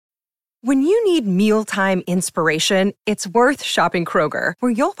When you need mealtime inspiration, it's worth shopping Kroger,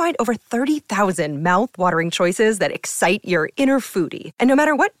 where you'll find over 30,000 mouth-watering choices that excite your inner foodie. And no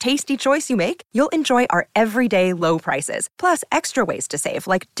matter what tasty choice you make, you'll enjoy our everyday low prices, plus extra ways to save,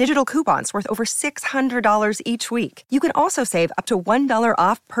 like digital coupons worth over $600 each week. You can also save up to $1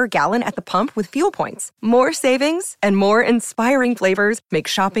 off per gallon at the pump with fuel points. More savings and more inspiring flavors make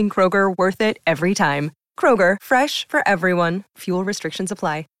shopping Kroger worth it every time. Kroger, fresh for everyone. Fuel restrictions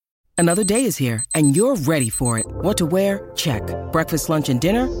apply. Another day is here, and you're ready for it. What to wear? Check. Breakfast, lunch, and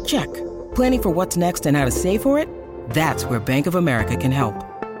dinner? Check. Planning for what's next and how to save for it? That's where Bank of America can help.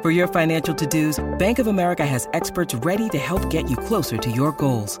 For your financial to-dos, Bank of America has experts ready to help get you closer to your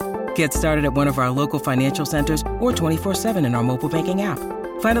goals. Get started at one of our local financial centers or 24/7 in our mobile banking app.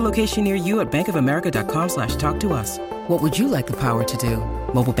 Find a location near you at bankofamerica.com/talktous. What would you like the power to do?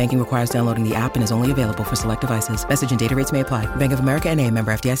 Mobile banking requires downloading the app and is only available for select devices. Message and data rates may apply. Bank of America N.A.,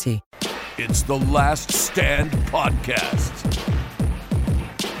 member FDIC. It's the Last Stand Podcast.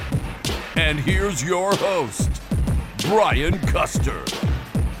 And here's your host, Brian Custer.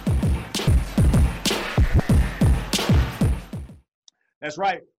 That's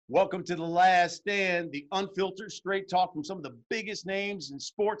right. Welcome to The Last Stand, the unfiltered, straight talk from some of the biggest names in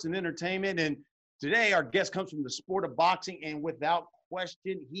sports and entertainment. And today, our guest comes from the sport of boxing, and without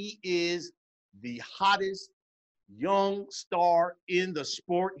question, he is the hottest young star in the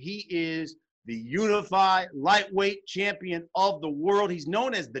sport. He is the unified lightweight champion of the world. He's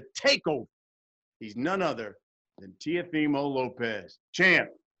known as the Takeover. He's none other than Teofimo Lopez. Champ,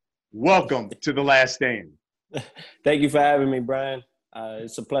 welcome to The Last Stand. Thank you for having me, Brian.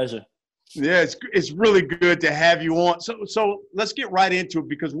 It's a pleasure. Yeah, it's really good to have you on. So let's get right into it,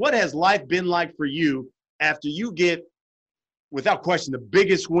 because what has life been like for you after you get, without question, the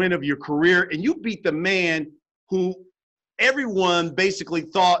biggest win of your career, and you beat the man who everyone basically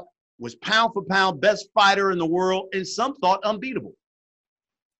thought was pound for pound best fighter in the world, and some thought unbeatable?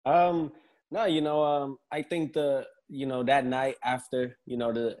 No, I think that night after,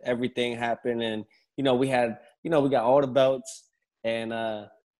 everything happened, and, we got all the belts and,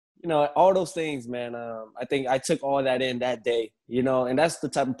 all those things, man. I think I took all that in that day, and that's the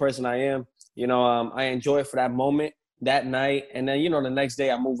type of person I am. I enjoy it for that moment, that night. And then, the next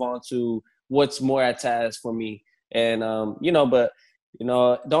day I move on to what's more at task for me. And, the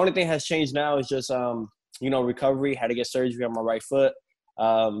only thing has changed now is just, recovery. Had to get surgery on my right foot.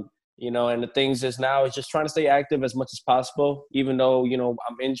 And the things is now is just trying to stay active as much as possible, even though,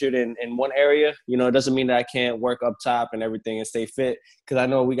 I'm injured in one area. It doesn't mean that I can't work up top and everything and stay fit, because I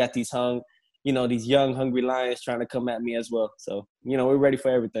know we got these young, hungry lions trying to come at me as well. So, we're ready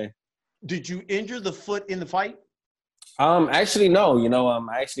for everything. Did you injure the foot in the fight? Actually, no.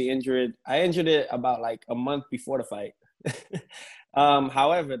 I actually injured it about like a month before the fight.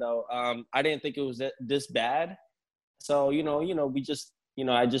 However, though, I didn't think it was this bad. So, we just,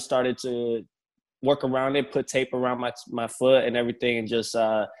 I just started to work around it, put tape around my foot and everything, and just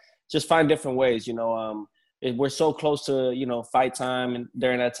find different ways. We're so close to, fight time and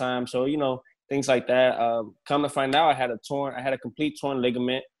during that time. So, things like that. Come to find out, I had a complete torn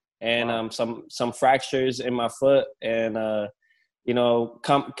ligament and Wow. some fractures in my foot. And,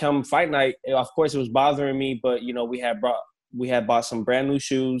 come fight night, of course it was bothering me, but, we had bought some brand new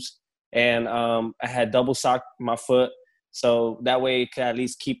shoes, and I had double socked my foot. So that way it could at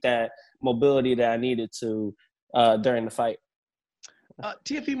least keep that mobility that I needed to during the fight.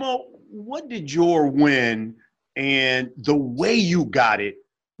 Teofimo, what did your win and the way you got it,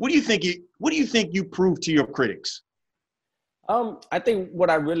 what do you think you proved to your critics? I think what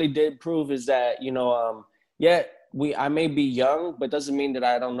I really did prove is that, I may be young, but doesn't mean that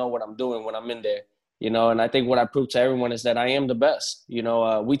I don't know what I'm doing when I'm in there. And I think what I proved to everyone is that I am the best.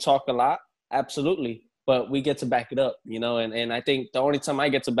 We talk a lot, absolutely, but we get to back it up, and I think the only time I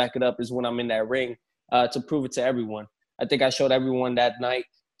get to back it up is when I'm in that ring to prove it to everyone. I think I showed everyone that night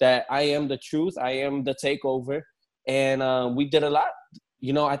that I am the truth. I am the Takeover, and we did a lot.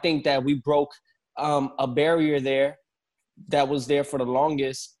 I think that we broke a barrier there that was there for the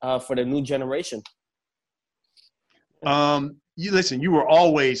longest for the new generation. You were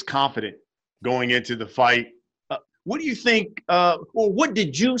always confident going into the fight. What do you think, or what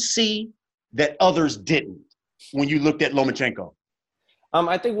did you see that others didn't when you looked at Lomachenko?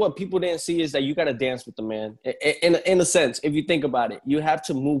 I think what people didn't see is that you got to dance with the man. In a sense, if you think about it, you have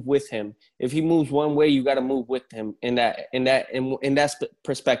to move with him. If he moves one way, you got to move with him in that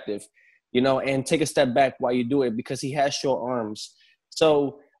perspective, and take a step back while you do it, because he has short arms.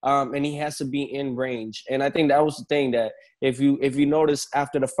 So, and he has to be in range. And I think that was the thing that if you notice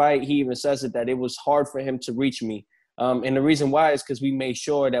after the fight, he even says it, that it was hard for him to reach me. And the reason why is because we made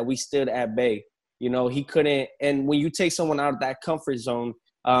sure that we stood at bay. You know, he couldn't – and when you take someone out of that comfort zone,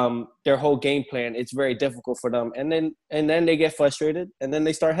 their whole game plan, it's very difficult for them. And then they get frustrated, and then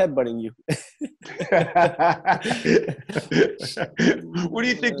they start headbutting you. What do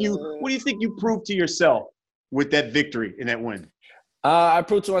you think you proved to yourself with that victory and that win? I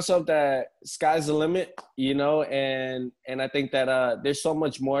proved to myself that sky's the limit, you know, and I think that there's so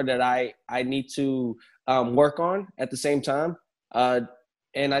much more that I need to work on at the same time.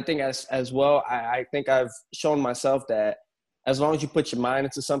 And I think as well, I think I've shown myself that as long as you put your mind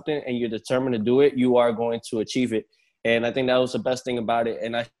into something and you're determined to do it, you are going to achieve it. And I think that was the best thing about it.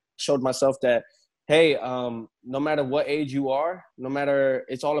 And I showed myself that, hey, no matter what age you are,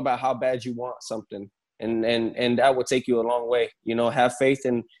 it's all about how bad you want something. And that will take you a long way. You know, have faith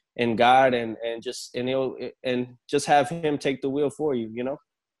in God and just have him take the wheel for you, you know?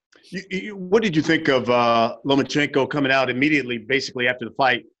 What did you think of Lomachenko coming out immediately, basically after the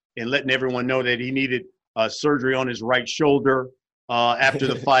fight, and letting everyone know that he needed surgery on his right shoulder after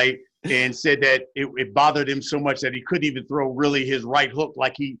the fight, and said that it bothered him so much that he couldn't even throw really his right hook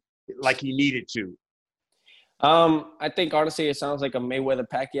like he needed to? I think honestly it sounds like a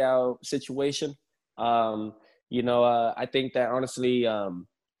Mayweather-Pacquiao situation. You know, I think that honestly,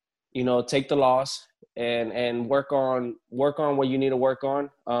 you know, take the loss and work on what you need to work on,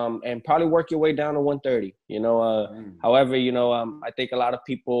 and probably work your way down to 130. You know, however, you know, I think a lot of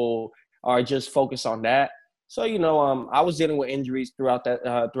people are just focused on that. So, you know, I was dealing with injuries throughout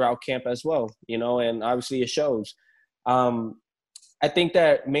camp as well, you know, and obviously it shows. I think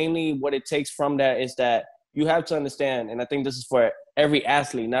that mainly what it takes from that is that you have to understand, and I think this is for every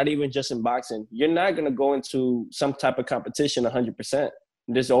athlete, not even just in boxing, you're not going to go into some type of competition 100%.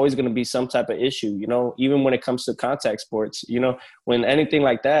 There's always going to be some type of issue, you know, even when it comes to contact sports, you know, when anything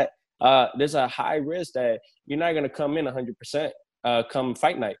like that, there's a high risk that you're not going to come in 100% come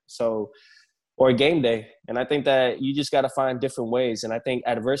fight night. So, or game day. And I think that you just got to find different ways. And I think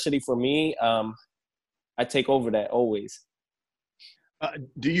adversity for me, I take over that always.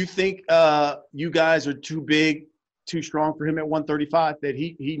 Do you think you guys are too big, too strong for him at 135, that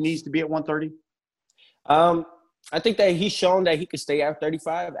he needs to be at 130? I think that he's shown that he could stay at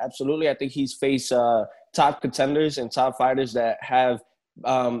 35. Absolutely. I think he's faced top contenders and top fighters that have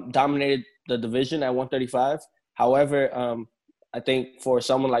dominated the division at 135. However, I think for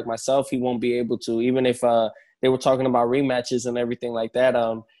someone like myself, he won't be able to, even if they were talking about rematches and everything like that.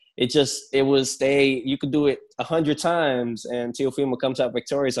 You could do it 100 times and Teofimo comes out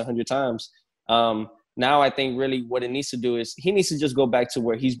victorious 100 times. Now I think really what it needs to do is he needs to just go back to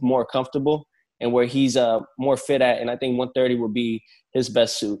where he's more comfortable and where he's more fit at. And I think 130 would be his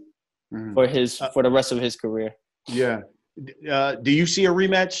best suit for the rest of his career. Yeah. Do you see a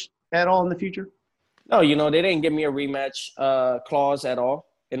rematch at all in the future? No, you know, they didn't give me a rematch clause at all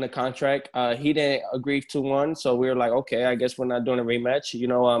in the contract. He didn't agree to one. So we were like, okay, I guess we're not doing a rematch. You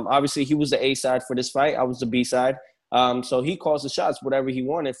know, obviously he was the A side for this fight. I was the B side. So he calls the shots, whatever he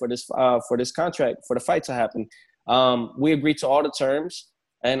wanted for this contract, for the fight to happen. We agreed to all the terms.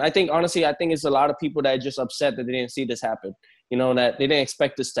 And I think, honestly, it's a lot of people that are just upset that they didn't see this happen. You know, that they didn't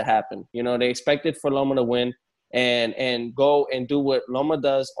expect this to happen. You know, they expected for Loma to win and go and do what Loma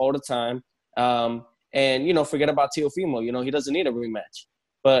does all the time. And, you know, forget about Teofimo. You know, he doesn't need a rematch.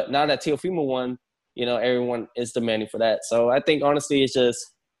 But now that Teofimo won, you know, everyone is demanding for that. So I think, honestly, it's just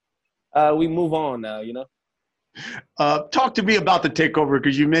we move on now, you know. Talk to me about the takeover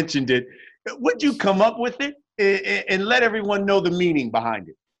because you mentioned it. Would you come up with it and let everyone know the meaning behind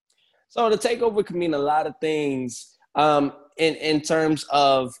it? So the takeover can mean a lot of things in terms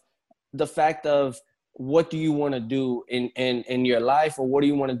of the fact of what do you want to do in your life, or what do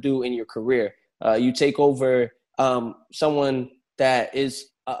you want to do in your career? You take over someone that is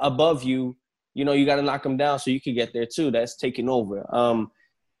above you, you know, you got to knock them down so you can get there too. That's taking over.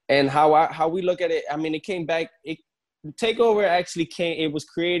 And how we look at it, I mean, it came back. Takeover actually it was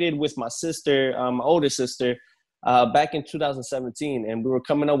created with my sister, my older sister, back in 2017. And we were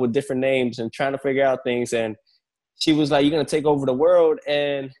coming up with different names and trying to figure out things. And she was like, "You're going to take over the world."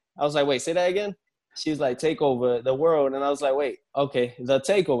 And I was like, "Wait, say that again?" She was like, "Take over the world." And I was like, "Wait, okay, the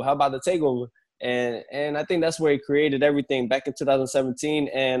takeover. How about the takeover?" And I think that's where it created everything back in 2017.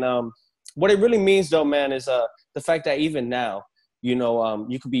 And what it really means, though, man, is the fact that even now, you know,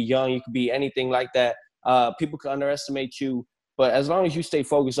 you could be young, you could be anything like that. People can underestimate you, but as long as you stay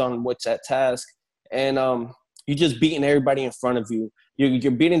focused on what's at task, and you're just beating everybody in front of you,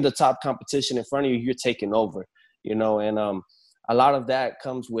 you're beating the top competition in front of you, you're taking over, you know. And a lot of that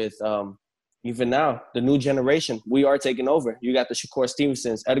comes with even now, the new generation, we are taking over. You got the Shakur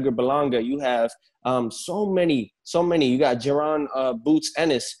Stevensons, Edgar Belanga. You have so many. You got Jaron Boots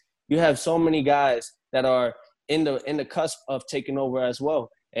Ennis. You have so many guys that are in the cusp of taking over as well.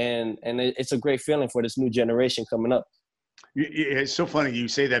 And it's a great feeling for this new generation coming up. It's so funny you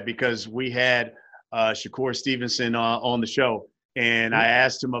say that because we had Shakur Stevenson on the show, and I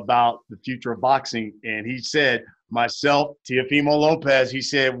asked him about the future of boxing, and he said, myself, Teofimo Lopez, he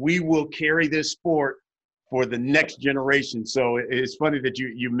said, we will carry this sport for the next generation. So it's funny that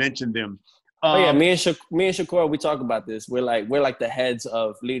you mentioned them. Me and Shakur, we talk about this. We're like the heads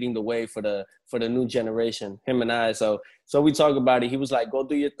of leading the way for the new generation, him and I. So we talk about it. He was like, go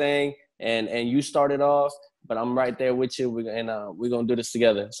do your thing, and you started off, but I'm right there with you, and we're going to do this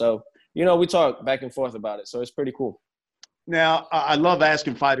together. So, we talk back and forth about it. So it's pretty cool. Now, I love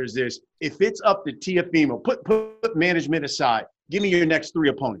asking fighters this. If it's up to Teofimo, put management aside. Give me your next 3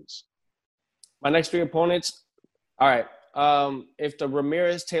 opponents. My next 3 opponents? All right. If the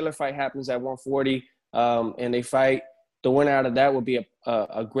Ramirez-Taylor fight happens at 140 and they fight, the winner out of that would be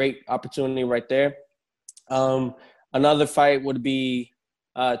a great opportunity right there. Another fight would be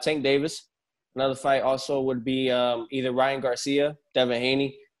Tank Davis. Another fight also would be either Ryan Garcia, Devin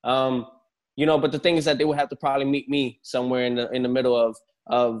Haney. But the thing is that they would have to probably meet me somewhere in the middle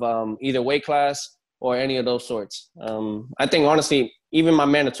of either weight class or any of those sorts. I think honestly, even my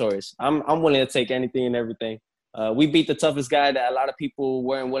mandatories, I'm willing to take anything and everything. We beat the toughest guy that a lot of people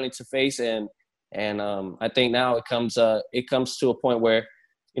weren't willing to face, and I think now it comes to a point where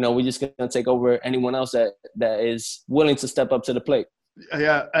we're just gonna take over anyone else that is willing to step up to the plate.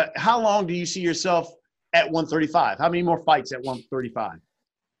 Yeah. How long do you see yourself at 135? How many more fights at 135?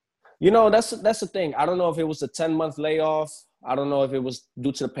 That's the thing. I don't know if it was a 10-month layoff. I don't know if it was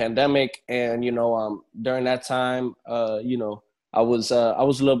due to the pandemic. And, during that time, I was a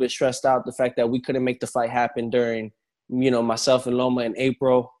little bit stressed out, the fact that we couldn't make the fight happen during, myself and Loma in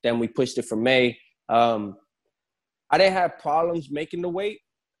April. Then we pushed it for May. I didn't have problems making the weight.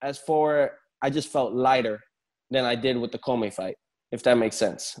 I just felt lighter than I did with the Commey fight, if that makes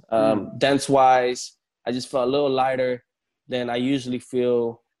sense. Dense-wise, I just felt a little lighter than I usually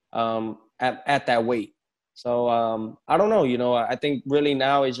feel at that weight. So I don't know, I think really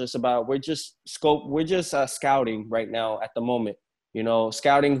now it's just about, we're just scouting right now at the moment,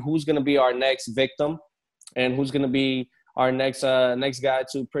 scouting who's going to be our next victim and who's going to be our next guy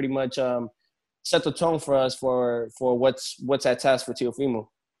to pretty much set the tone for us for what's at task for Teofimo.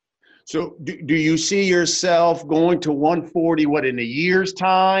 So do you see yourself going to 140, in a year's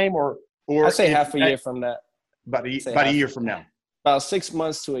time or I say half a year from that. About a year from now. About 6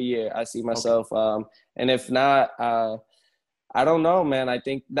 months to a year, I see myself. Okay. And if not, I don't know, man. I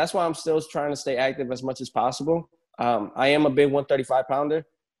think that's why I'm still trying to stay active as much as possible. I am a big 135-pounder.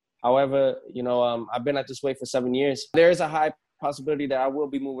 However, I've been at this weight for 7 years. There is a high possibility that I will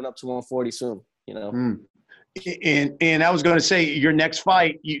be moving up to 140 soon, And I was going to say your next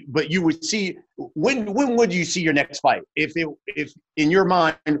fight, but you would see when would you see your next fight? If in your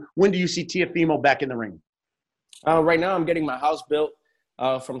mind, when do you see Teofimo back in the ring? Right now, I'm getting my house built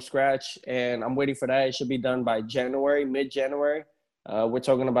from scratch, and I'm waiting for that. It should be done by mid-January. We're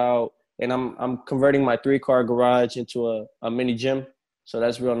talking about, and I'm converting my 3-car garage into a mini gym, so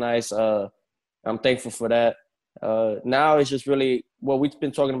that's real nice. I'm thankful for that. Now it's just really what we've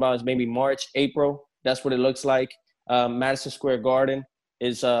been talking about is maybe March, April. That's what it looks like. Madison Square Garden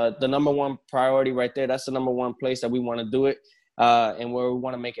is the number one priority right there. That's the number one place that we want to do it, and where we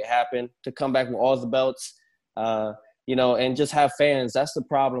want to make it happen, to come back with all the belts. And just have fans. That's the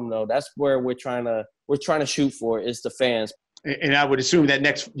problem, though. That's where we're trying to shoot for, is the fans. And I would assume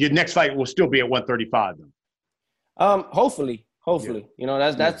that your next fight will still be at 135, then. Hopefully.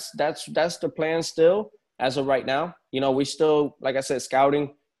 Yeah. That's the plan still as of right now. We still, like I said,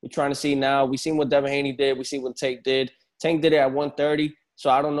 scouting. We're trying to see now. We've seen what Devin Haney did. We see what Tank did. Tank did it at 130, so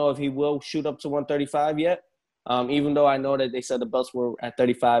I don't know if he will shoot up to 135 yet. Even though I know that they said the belts were at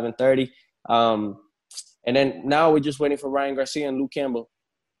 35 and 30. And then now we're just waiting for Ryan Garcia and Luke Campbell.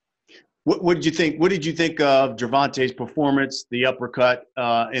 What did you think? What did you think of Gervonta's performance, the uppercut,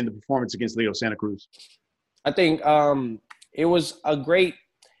 and the performance against Leo Santa Cruz? I think it was a great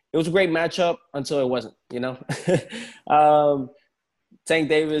matchup until it wasn't. Tank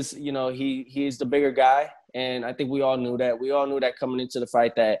Davis, he's the bigger guy, and I think we all knew that. We all knew that coming into the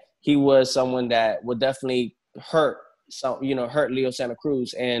fight, that he was someone that would definitely hurt Leo Santa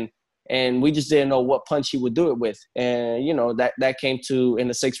Cruz, and we just didn't know what punch he would do it with. And, that came to in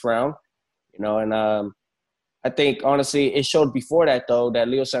the 6th round, and I think, honestly, it showed before that, though, that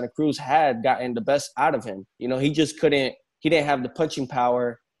Leo Santa Cruz had gotten the best out of him. He just couldn't – he didn't have the punching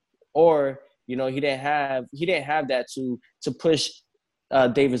power, or You know, he didn't have that to push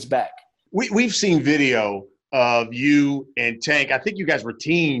Davis back. We've seen video of you and Tank. I think you guys were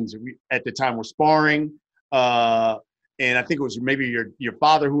teens at the time, were sparring. And I think it was maybe your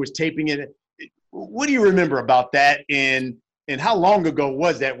father who was taping it. What do you remember about that? And how long ago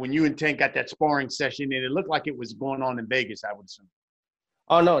was that when you and Tank got that sparring session? And it looked like it was going on in Vegas, I would assume.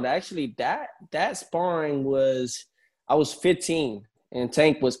 Oh no, actually that sparring was, I was 15 and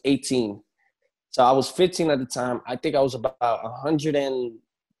Tank was 18. So I was 15 at the time. I think I was about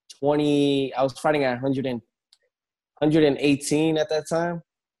 120. I was fighting at 118 at that time.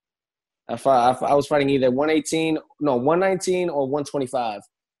 I was fighting either 119 or 125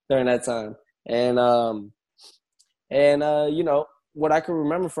 during that time. And you know, what I can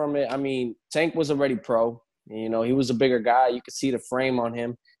remember from it, I mean, Tank was already pro. You know, he was a bigger guy. You could see the frame on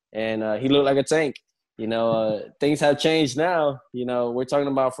him, and he looked like a tank. You know, things have changed now. You know, we're talking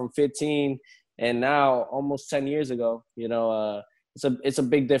about from 15 and now almost 10 years ago. You know, it's a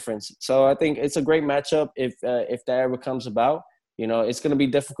big difference. So I think it's a great matchup if that ever comes about. You know, it's going to be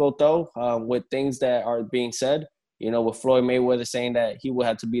difficult though with things that are being said. You know, with Floyd Mayweather saying that he will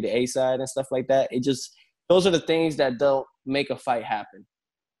have to be the A side and stuff like that. Those are the things that don't make a fight happen.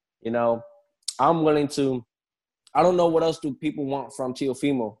 You know, I'm willing to. I don't know what else do people want from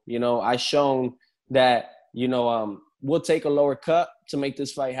Teofimo. You know, I shown that, you know, we'll take a lower cut to make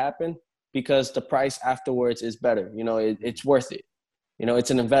this fight happen because the price afterwards is better. You know, it's worth it. You know,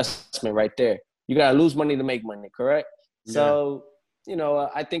 it's an investment right there. You got to lose money to make money, correct? Yeah. So, you know,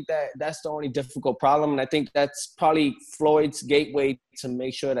 I think that's the only difficult problem. And I think that's probably Floyd's gateway to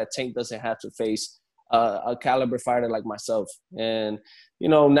make sure that Tank doesn't have to face a caliber fighter like myself. And, you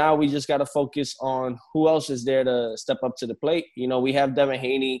know, now we just got to focus on who else is there to step up to the plate. You know, we have Devin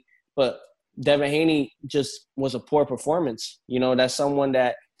Haney, but Devin Haney just was a poor performance. You know, that's someone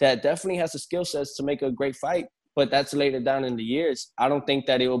that definitely has the skill sets to make a great fight, but that's later down in the years. I don't think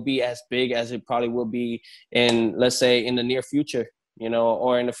that it will be as big as it probably will be in, let's say, in the near future, you know,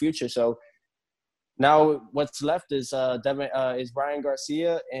 or in the future. So now what's left is is Ryan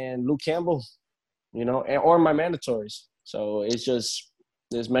Garcia and Luke Campbell, you know, or my mandatories. So it's just,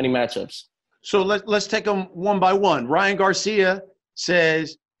 there's many matchups. So let's take them one by one. Ryan Garcia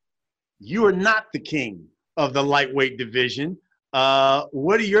says, you are not the king of the lightweight division.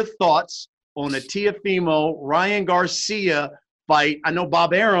 What are your thoughts on a Teofimo Ryan Garcia fight? I know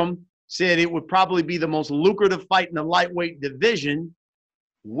Bob Arum said it would probably be the most lucrative fight in the lightweight division.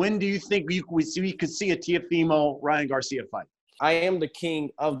 When do you think we could see a Teofimo Ryan Garcia fight? I am the king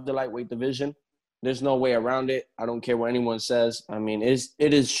of the lightweight division. There's no way around it. I don't care what anyone says. I mean, it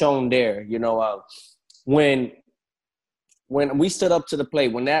is shown there. You know, when we stood up to the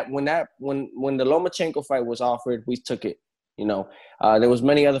plate, when the Lomachenko fight was offered, we took it. You know, there was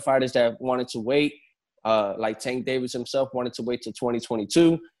many other fighters that wanted to wait, like Tank Davis himself wanted to wait till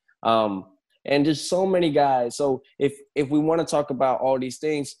 2022, and just so many guys. So if we want to talk about all these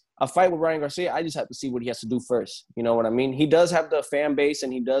things, a fight with Ryan Garcia, I just have to see what he has to do first. You know what I mean? He does have the fan base,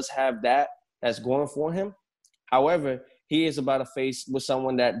 and he does have that's going for him. However, he is about to face with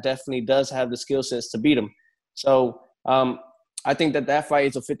someone that definitely does have the skill sets to beat him. So I think that fight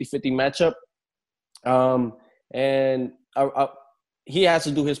is a 50-50 matchup. And he has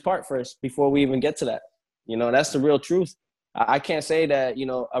to do his part first before we even get to that. You know, that's the real truth. I can't say that, you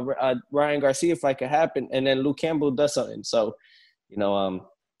know, a Ryan Garcia fight could happen and then Luke Campbell does something. So, you know,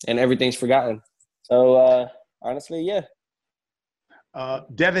 and everything's forgotten. So, honestly, yeah.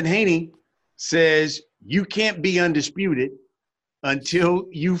 Devin Haney says you can't be undisputed until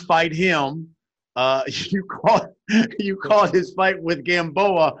you fight him. You called his fight with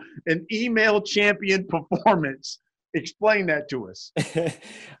Gamboa an email champion performance. Explain that to us. Yeah,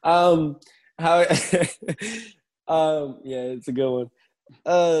 it's a good one.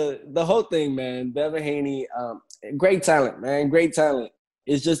 The whole thing, man. Devin Haney, great talent, man. Great talent.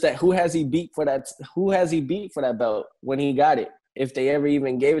 It's just that who has he beat for that belt when he got it? If they ever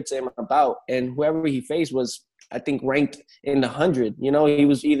even gave it to him about, and whoever he faced was, I think, ranked in the 100. You know, he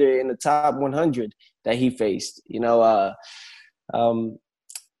was either in the top 100 that he faced. You know,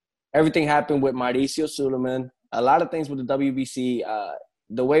 everything happened with Mauricio Suleiman. A lot of things with the WBC.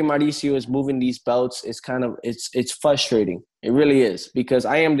 The way Mauricio is moving these belts is kind of it's frustrating. It really is, because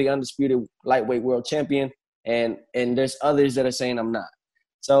I am the undisputed lightweight world champion, and there's others that are saying I'm not.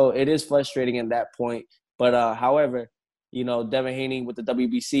 So it is frustrating at that point. But however, you know, Devin Haney with the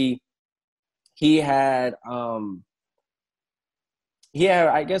WBC, he had I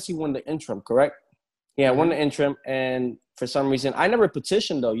guess he won the interim, correct? Yeah, won the interim, and for some reason, I never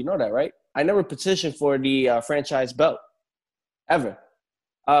petitioned though. You know that, right? I never petitioned for the franchise belt, ever.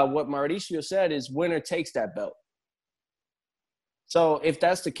 what Mauricio said is winner takes that belt. So if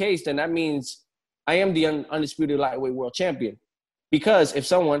that's the case, then that means I am the undisputed lightweight world champion. Because if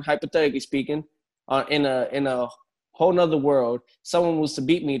someone, hypothetically speaking, in a whole nother world, someone was to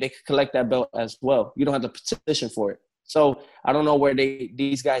beat me, they could collect that belt as well. You don't have to petition for it. So I don't know where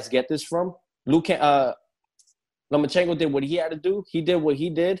these guys get this from. Lomachenko did what he had to do. He did what he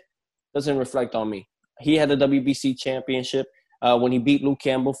did. Doesn't reflect on me. He had the WBC championship when he beat Luke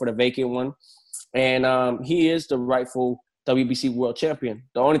Campbell for the vacant one. And he is the rightful WBC world champion.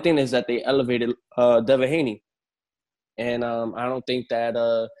 The only thing is that they elevated Devin Haney. And I don't think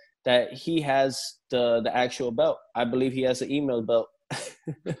that that he has the actual belt. I believe he has an email belt.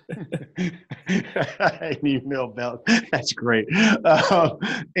 An email belt. That's great.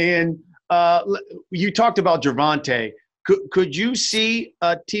 And you talked about Gervonta. Could you see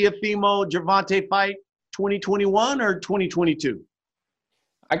a Teofimo Gervonta fight 2021 or 2022?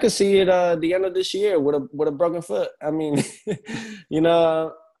 I could see it the end of this year with a broken foot. I mean,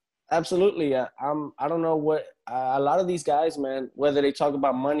 absolutely. I don't know what a lot of these guys, man, whether they talk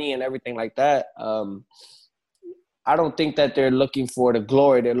about money and everything like that. I don't think that they're looking for the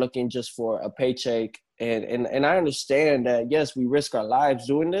glory. They're looking just for a paycheck. And I understand that, yes, we risk our lives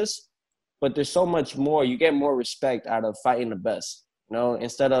doing this, but there's so much more. You get more respect out of fighting the best,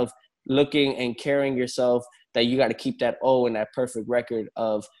 instead of looking and carrying yourself that you got to keep that O and that perfect record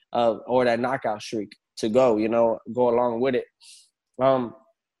or that knockout streak to go along with it. Brian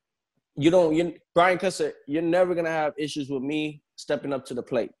Cusser, you're never going to have issues with me stepping up to the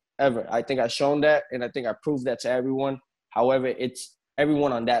plate, ever. I think I've shown that, and I think I proved that to everyone. However, it's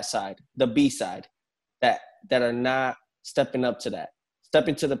everyone on that side, the B side, that are not stepping up to that,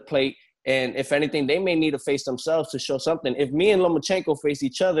 stepping to the plate. And if anything, they may need to face themselves to show something. If me and Lomachenko face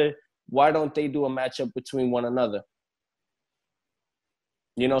each other, why don't they do a matchup between one another?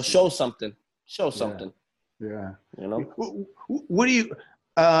 Show something. Show something. Yeah. What do you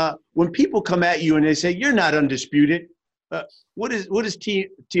when people come at you and they say you're not undisputed, what is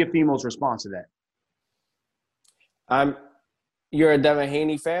Teofimo's response to that? You're a Devin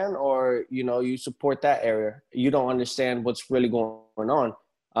Haney fan, or you support that area. You don't understand what's really going on.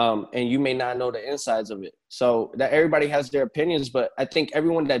 And you may not know the insides of it. So that everybody has their opinions, but I think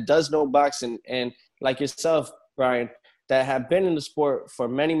everyone that does know boxing, and like yourself, Brian, that have been in the sport for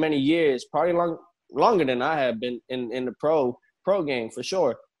many, many years, probably longer than I have been in the pro game for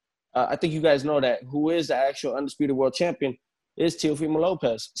sure. I think you guys know that who is the actual undisputed world champion is Teofimo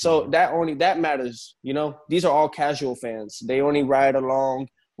Lopez. So that matters. These are all casual fans. They only ride along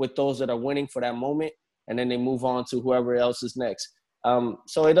with those that are winning for that moment, and then they move on to whoever else is next.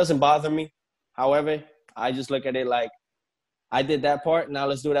 So it doesn't bother me. However, I just look at it like I did that part. Now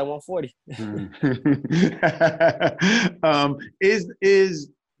let's do that 140. Is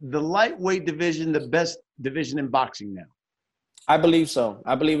the lightweight division the best division in boxing now? I believe so.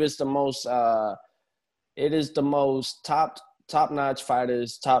 I believe it's the most. It is the most top-notch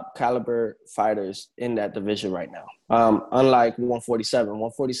fighters, top caliber fighters in that division right now. Unlike 147,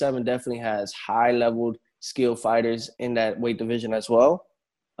 147 definitely has high-leveled skilled fighters in that weight division as well.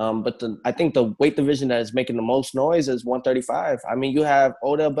 But I think the weight division that is making the most noise is 135. I mean, you have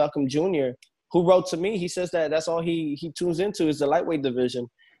Odell Beckham Jr., who wrote to me. He says that that's all he tunes into is the lightweight division.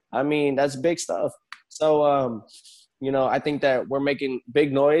 I mean, that's big stuff. So, I think that we're making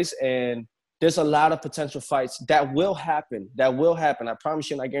big noise, and there's a lot of potential fights that will happen. That will happen. I promise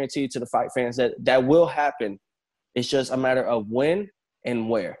you, and I guarantee you to the fight fans that will happen. It's just a matter of when and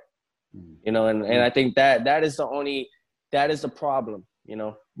where. And I think that is the problem.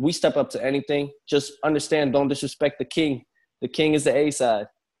 We step up to anything. Just understand, don't disrespect the king. The king is the A side,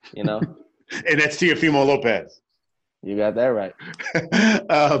 And that's Teofimo Lopez. You got that right.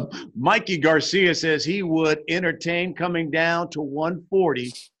 Mikey Garcia says he would entertain coming down to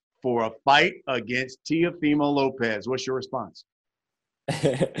 140 for a fight against Teofimo Lopez. What's your response?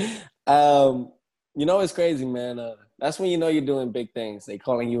 It's crazy, man. That's when you're doing big things. They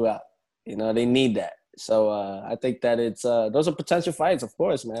calling you out. They need that. So I think that it's those are potential fights, of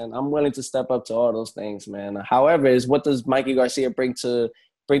course, man. I'm willing to step up to all those things, man. However, is what does Mikey Garcia bring to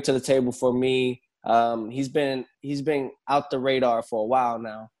the table for me? He's been out the radar for a while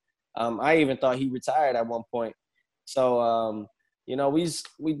now. I even thought he retired at one point. So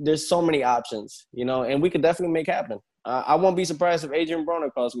there's so many options, and we could definitely make happen. I won't be surprised if Adrian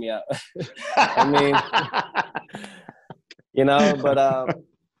Broner calls me out. I mean, but I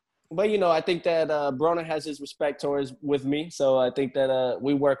think that Broner has his respect with me, so I think that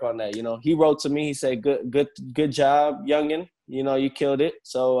we work on that. He wrote to me. He said, "Good job, youngin. You killed it."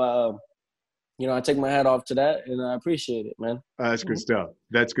 So I take my hat off to that, and I appreciate it, man. That's good stuff.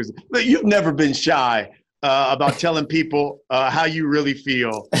 That's good. Look, you've never been shy about telling people how you really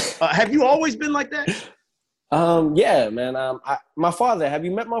feel. Have you always been like that? Yeah, man. My father. Have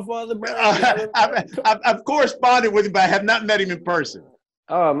you met my father, bro? I've corresponded with him, but I have not met him in person.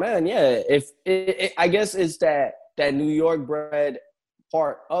 Oh man, yeah. I guess it's that New York bred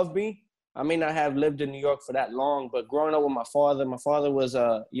part of me. I may not have lived in New York for that long, but growing up with my father was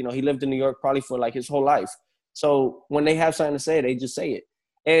he lived in New York probably for like his whole life. So when they have something to say, they just say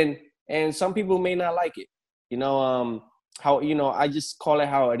it. And some people may not like it. I just call it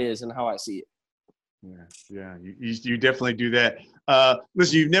how it is and how I see it. Yeah. You definitely do that.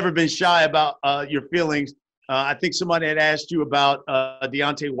 Listen, you've never been shy about your feelings. I think somebody had asked you about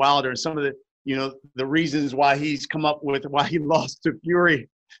Deontay Wilder and some of the reasons why he's come up with why he lost to Fury.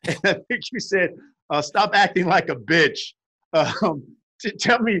 And I think you said, "Stop acting like a bitch."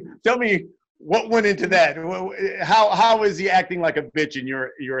 Tell me what went into that. How is he acting like a bitch in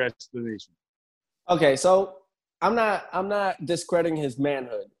your estimation? Okay, so I'm not discrediting his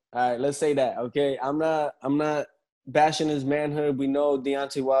manhood. All right, let's say that. Okay, I'm not bashing his manhood. We know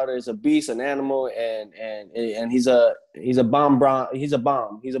Deontay Wilder is a beast, an animal, and he's a bomb. He's a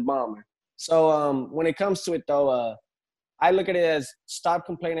bomber. So when it comes to it, though, I look at it as stop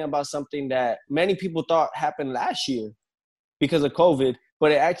complaining about something that many people thought happened last year because of COVID,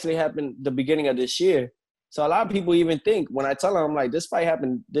 but it actually happened the beginning of this year. So a lot of people even think when I tell them, I'm like, this fight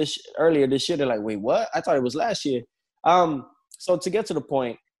happened earlier this year. They're like, wait, what? I thought it was last year. So to get to the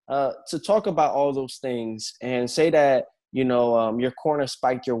point, to talk about all those things and say that, your corner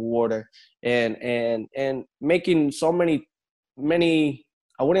spiked your water and making so many,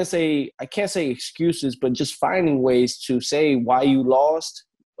 I can't say excuses, but just finding ways to say why you lost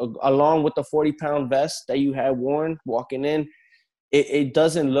along with the 40-pound vest that you had worn walking in. It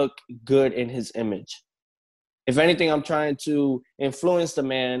doesn't look good in his image. If anything, I'm trying to influence the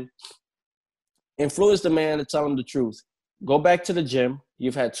man to tell him the truth. Go back to the gym.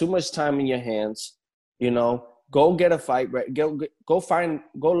 You've had too much time in your hands. Go get a fight. Right? Go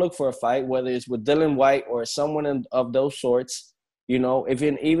look for a fight, whether it's with Dylan White or someone of those sorts.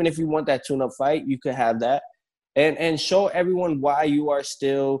 Even if you want that tune-up fight, you could have that, and show everyone why you are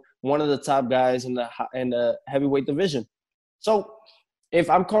still one of the top guys in the heavyweight division. So, if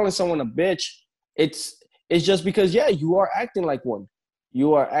I'm calling someone a bitch, it's just because you are acting like one.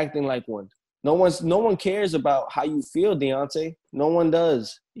 You are acting like one. No one cares about how you feel, Deontay. No one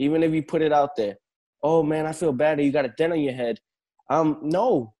does, even if you put it out there. Oh man, I feel bad that you got a dent on your head.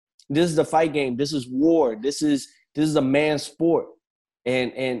 No, this is the fight game. This is war. This is a man's sport.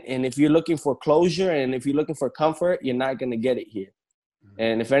 And if you're looking for closure and if you're looking for comfort, you're not going to get it here.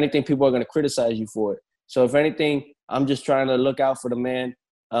 And if anything, people are going to criticize you for it. So if anything, I'm just trying to look out for the man.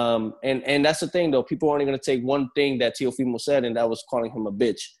 And that's the thing, though. People aren't going to take one thing that Teofimo said, and that was calling him a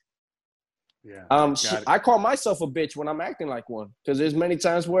bitch. Yeah. I call myself a bitch when I'm acting like one, because there's many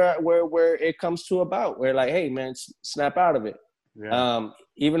times where it comes to about where like, hey, man, snap out of it. Yeah.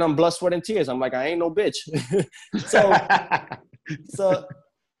 Even on blood, sweat, and tears, I'm like, I ain't no bitch. So,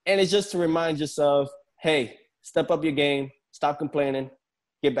 and it's just to remind yourself, hey, step up your game, stop complaining,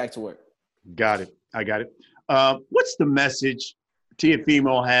 get back to work. Got it. I got it. What's the message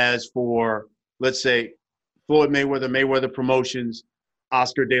Teofimo has for, let's say, Floyd Mayweather Promotions,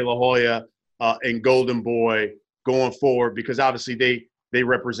 Oscar De La Hoya, and Golden Boy going forward? Because obviously they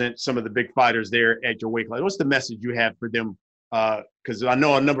represent some of the big fighters there at your weight class. What's the message you have for them? Because I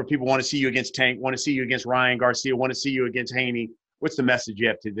know a number of people want to see you against Tank, want to see you against Ryan Garcia, want to see you against Haney. What's the message you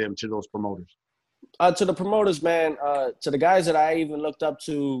have to them, to those promoters? To the promoters, man, to the guys that I even looked up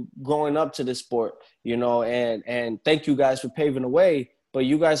to growing up to this sport, and thank you guys for paving the way. But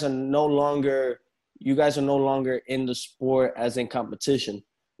you guys are no longer in the sport as in competition.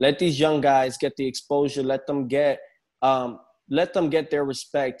 Let these young guys get the exposure. Let them get their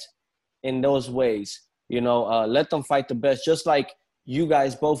respect in those ways. Let them fight the best, just like you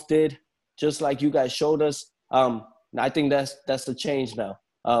guys both did, just like you guys showed us. I think that's the change now.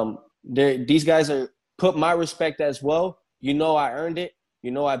 These guys are put my respect as well. I earned it.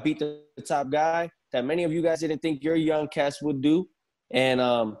 I beat the top guy that many of you guys didn't think your young cats would do. And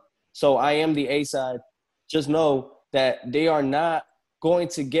so I am the A side. Just know that they are not going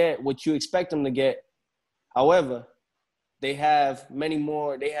to get what you expect them to get. However, they have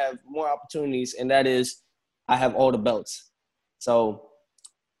more opportunities, and that is I have all the belts. So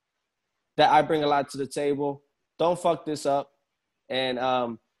that I bring a lot to the table. Don't fuck this up. And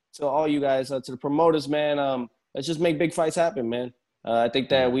to all you guys, to the promoters, man, let's just make big fights happen, man. I think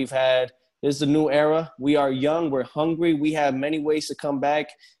that we've had This is the new era. We are young. We're hungry. We have many ways to come back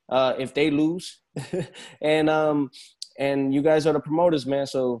if they lose. and you guys are the promoters, man.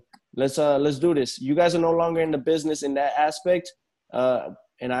 So let's do this. You guys are no longer in the business in that aspect.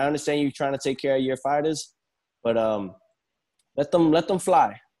 And I understand you trying to take care of your fighters, but let them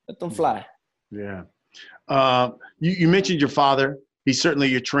fly. Let them fly. Yeah. You mentioned your father. He's certainly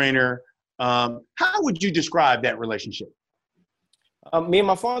your trainer. How would you describe that relationship? Me and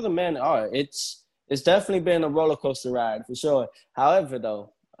my father, man, it's definitely been a roller coaster ride for sure. However,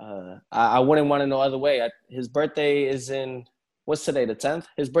 though, I wouldn't want to no other way. His birthday is in, what's today, the 10th?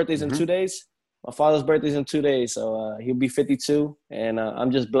 His birthday's in 2 days. My father's birthday's in 2 days, so he'll be 52. And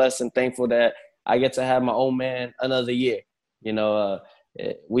I'm just blessed and thankful that I get to have my old man another year. You know,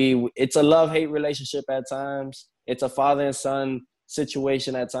 it's a love-hate relationship at times. It's a father and son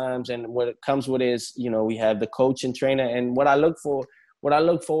situation at times, and what it comes with is, you know, we have the coach and trainer. And what I look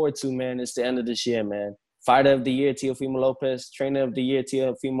forward to, man, is the end of this year, man. Fighter of the year, Teofimo Lopez. Trainer of the year,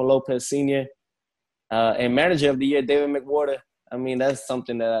 Teofimo Lopez Sr. And manager of the year, David McWhorter. I mean, that's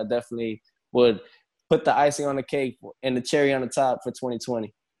something that I definitely would put the icing on the cake and the cherry on the top for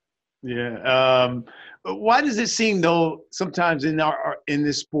 2020. Yeah. Why does it seem, though, sometimes in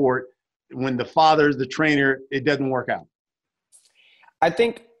this sport, when the father's the trainer, it doesn't work out? I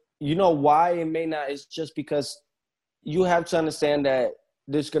think, you know, why it may not is just because you have to understand that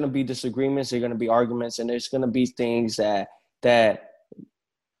there's going to be disagreements, there's going to be arguments, and there's going to be things that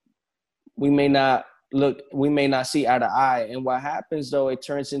we may not see eye to eye. And what happens, though, it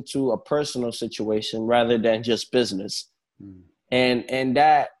turns into a personal situation rather than just business. And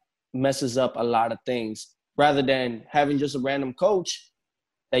that messes up a lot of things, rather than having just a random coach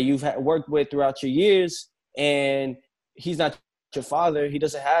that you've worked with throughout your years, and he's not your father. He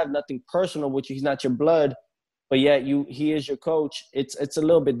doesn't have nothing personal with you. He's not your blood, but yet he is your coach. It's a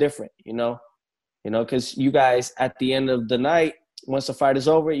little bit different, you know, because you guys at the end of the night, once the fight is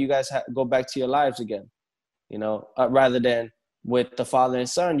over, you guys go back to your lives again, you know, rather than with the father and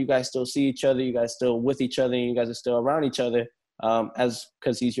son, you guys still see each other, you guys still with each other, and you guys are still around each other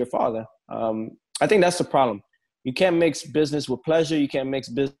because he's your father. I think that's the problem. You can't mix business with pleasure. You can't mix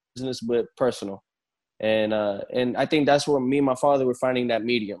business with personal. And I think that's where me and my father were finding that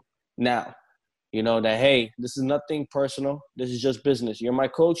medium now, you know, that, hey, this is nothing personal. This is just business. You're my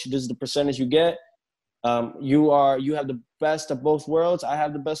coach. This is the percentage you get. You have the best of both worlds. I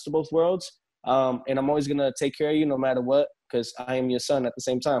have the best of both worlds. And I'm always going to take care of you no matter what, because I am your son at the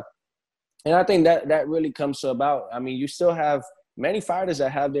same time. And I think that really comes to about. I mean, you still have many fighters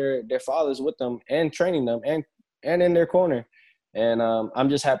that have their fathers with them and training them and in their corner. And I'm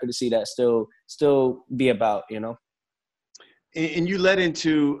just happy to see that still be about, you know. And you led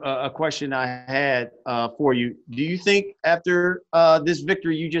into a question I had for you. Do you think after this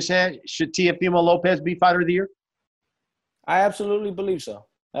victory you just had, should Teofimo Lopez be Fighter of the Year? I absolutely believe so.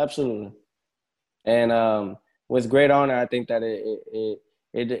 Absolutely. And with great honor, I think that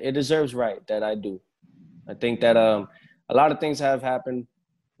it deserves right that I do. I think that a lot of things have happened,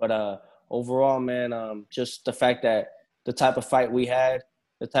 but overall, man, just the fact that the type of fight we had,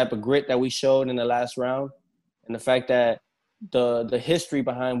 the type of grit that we showed in the last round, and the fact that the history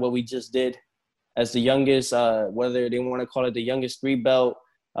behind what we just did as the youngest, whether they want to call it the youngest 3-belt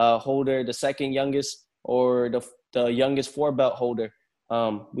holder, the second youngest, or the youngest 4-belt holder,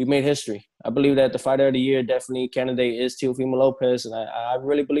 we made history. I believe that the Fighter of the Year definitely candidate is Teofimo Lopez, and I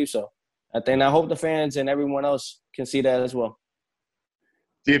really believe so. I hope the fans and everyone else can see that as well.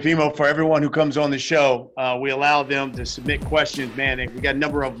 Teofimo, for everyone who comes on the show, we allow them to submit questions, man. And we got a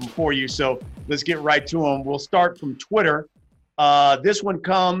number of them for you, so let's get right to them. We'll start from Twitter. This one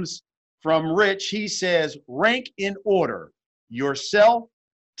comes from Rich. He says, rank in order yourself,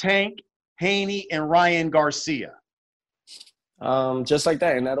 Tank, Haney, and Ryan Garcia. Just like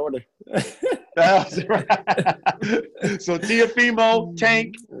that, in that order. So Teofimo,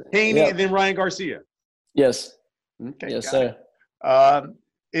 Tank, Haney, and then Ryan Garcia. Yes. Okay. Yes, sir.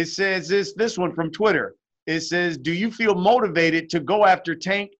 It says this one from Twitter. It says, do you feel motivated to go after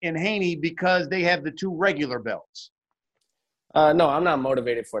Tank and Haney because they have the 2 regular belts? No, I'm not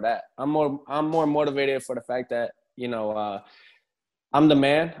motivated for that. I'm more motivated for the fact that, you know, I'm the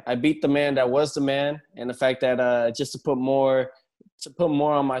man. I beat the man that was the man, and the fact that just to put more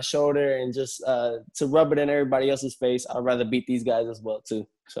on my shoulder and just to rub it in everybody else's face, I'd rather beat these guys as well too.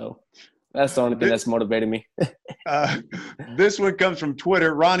 So that's the only thing that's motivated me. This one comes from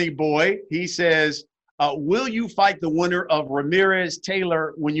Twitter. Ronnie Boy. He says, will you fight the winner of Ramirez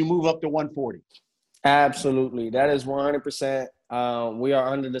Taylor when you move up to 140? Absolutely. That is 100%. We are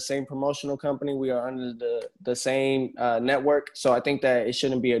under the same promotional company. We are under the same network. So I think that it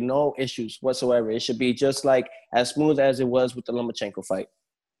shouldn't be no issues whatsoever. It should be just like as smooth as it was with the Lomachenko fight.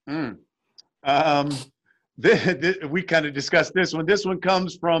 We kind of discussed this one. This one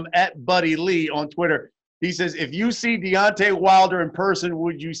comes from @BuddyLee on Twitter. He says, if you see Deontay Wilder in person,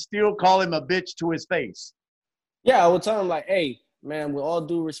 would you still call him a bitch to his face? Yeah, I would tell him like, hey, man, with all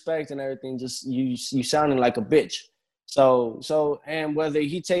due respect and everything, just you sounding like a bitch. So, and whether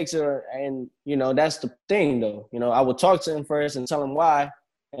he takes it and, you know, that's the thing though. You know, I would talk to him first and tell him why,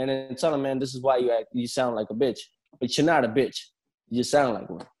 and then tell him, man, this is why you sound like a bitch. But you're not a bitch. You just sound like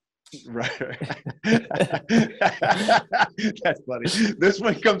one. Right. That's funny. This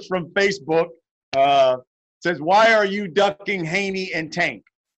one comes from Facebook. Says, why are you ducking Haney and Tank?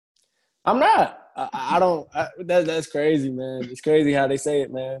 I'm not. I don't. That's crazy, man. It's crazy how they say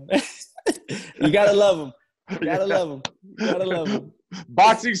it, man. You gotta love them. You gotta love them. You gotta love them.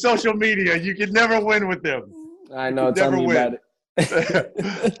 Boxing social media. You can never win with them. I know. Tell me about it.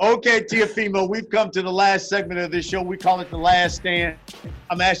 Okay, Teofimo, we've come to the last segment of this show. We call it The Last Stand.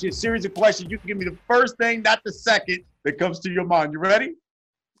 I'm asking you a series of questions. You can give me the first thing, not the second, that comes to your mind. You ready?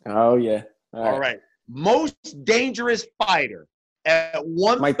 Oh, yeah. All right. Most dangerous fighter at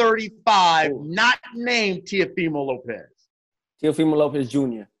 135, not named Teofimo Lopez. Teofimo Lopez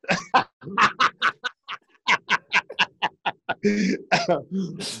Jr.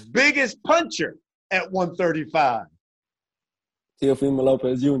 Biggest puncher at 135. Teofimo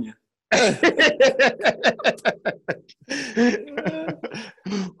Lopez Jr.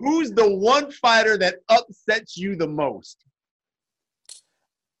 Who's the one fighter that upsets you the most?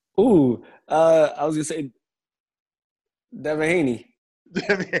 Ooh, I was gonna say Devin Haney.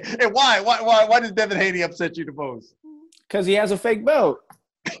 Hey, why does Devin Haney upset you the most? Because he has a fake belt.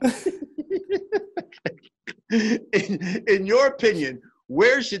 In your opinion,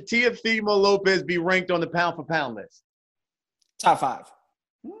 where should Teofimo Lopez be ranked on the pound-for-pound list? Top 5.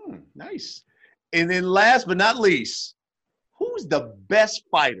 Nice. And then last but not least, who's the best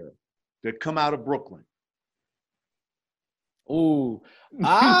fighter to come out of Brooklyn? Ooh.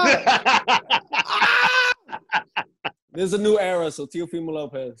 There's a new era, so Teofimo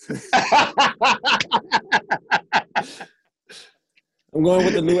Lopez. I'm going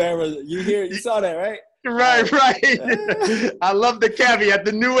with the new era. You saw that, right? Right. I love the caveat,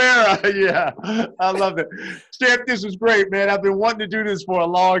 the new era. Yeah, I love it. Champ, this was great, man. I've been wanting to do this for a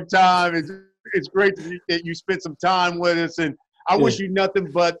long time. It's great that you spent some time with us, and I wish you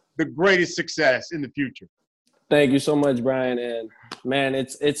nothing but the greatest success in the future. Thank you so much, Brian. And man, I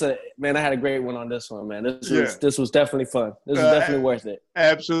had a great one on this one, man. This was definitely fun. This was definitely worth it.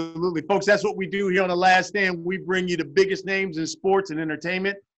 Absolutely. Folks, that's what we do here on The Last Stand. We bring you the biggest names in sports and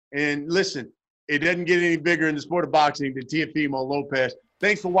entertainment. And listen, it doesn't get any bigger in the sport of boxing than Teofimo Lopez.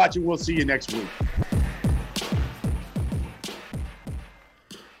 Thanks for watching. We'll see you next week.